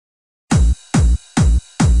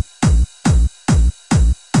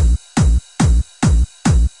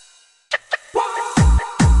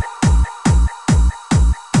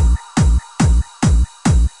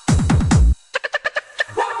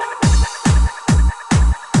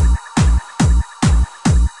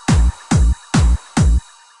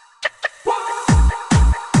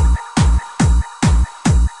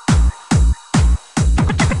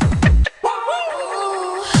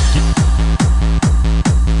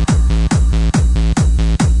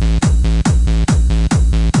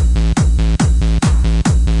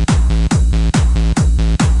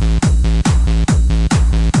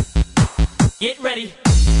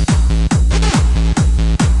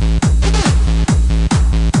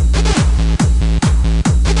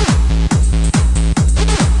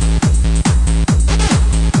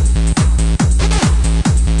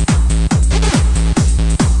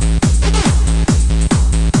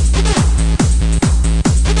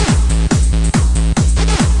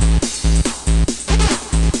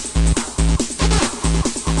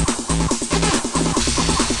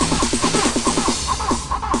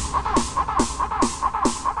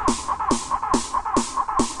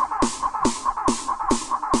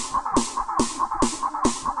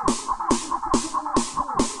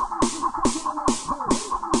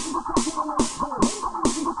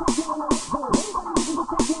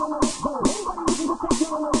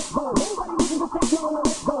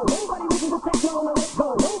Nobody listen to techno, let's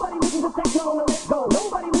go. Nobody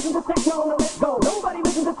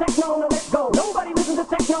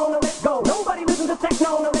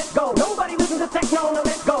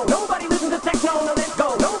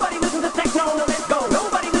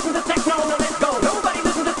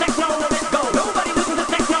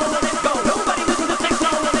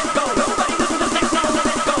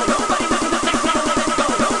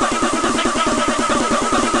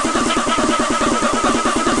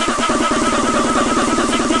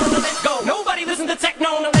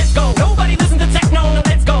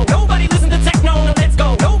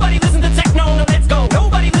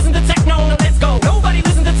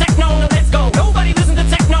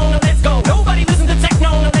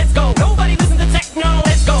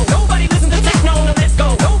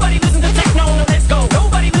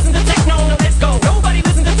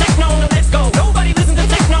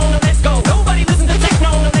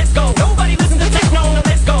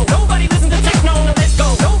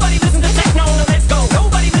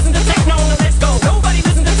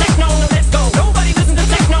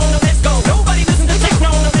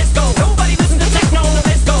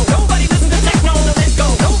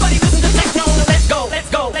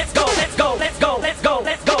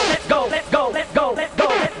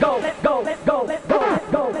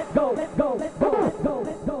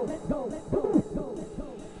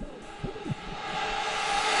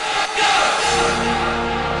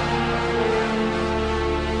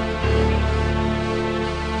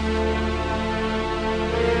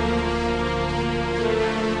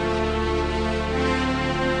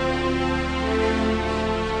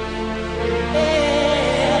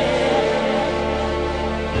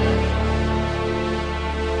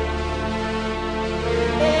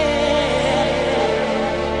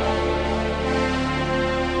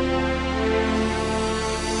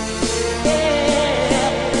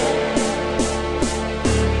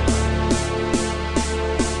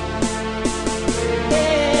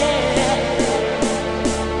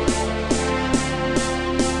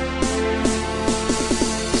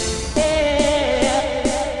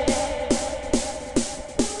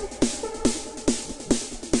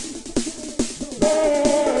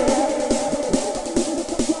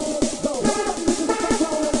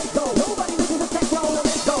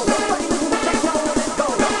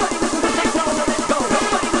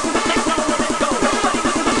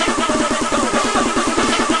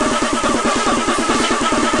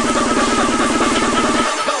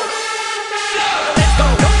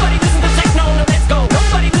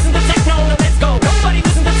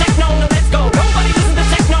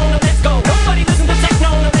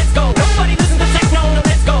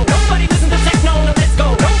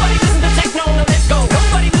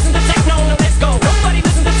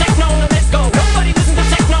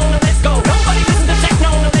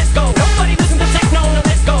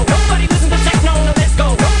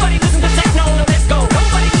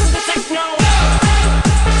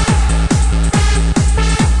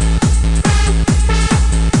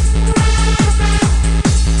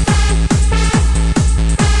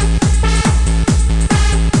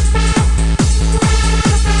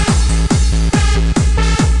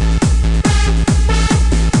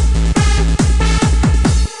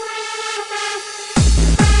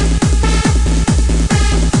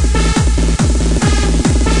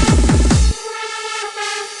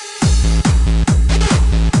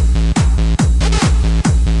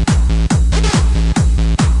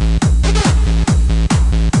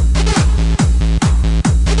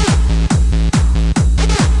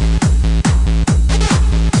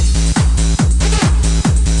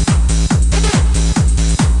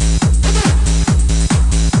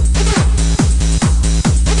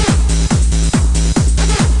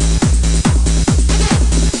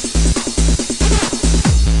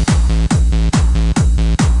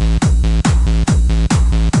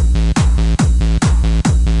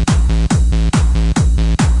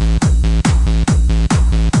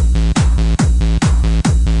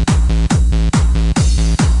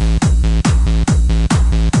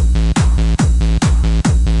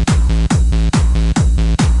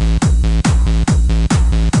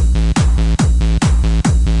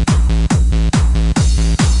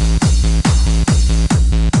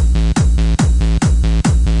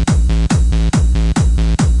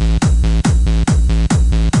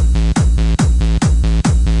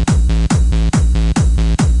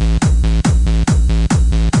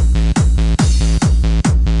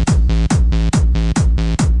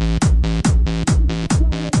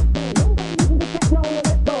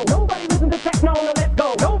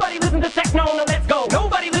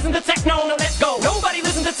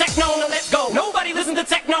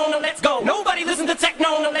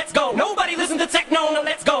no,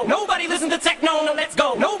 let's go. Nobody listen to techno, no, let's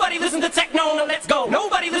go. Nobody listen to techno, no, let's go.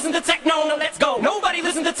 Nobody listen to techno, no, let's go. Nobody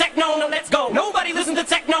listen to techno, no, let's go. Nobody listen to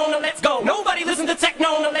techno, no, let's go. Nobody listen to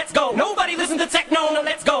techno, no, let's go. Nobody listen to techno, no,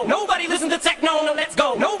 let's go. Nobody listen to techno, no, let's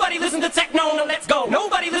go. Nobody listen to techno, no, let's go.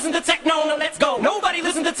 Nobody listen to techno, no, let's go. Nobody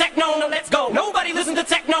listen to techno, no, let's go. Nobody listen to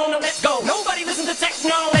techno, no, let's go. Nobody listen to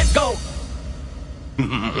techno, let's go.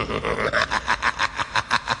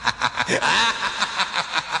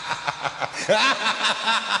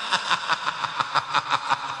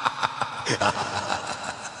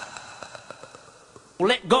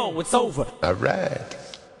 Let go, it's over. All right.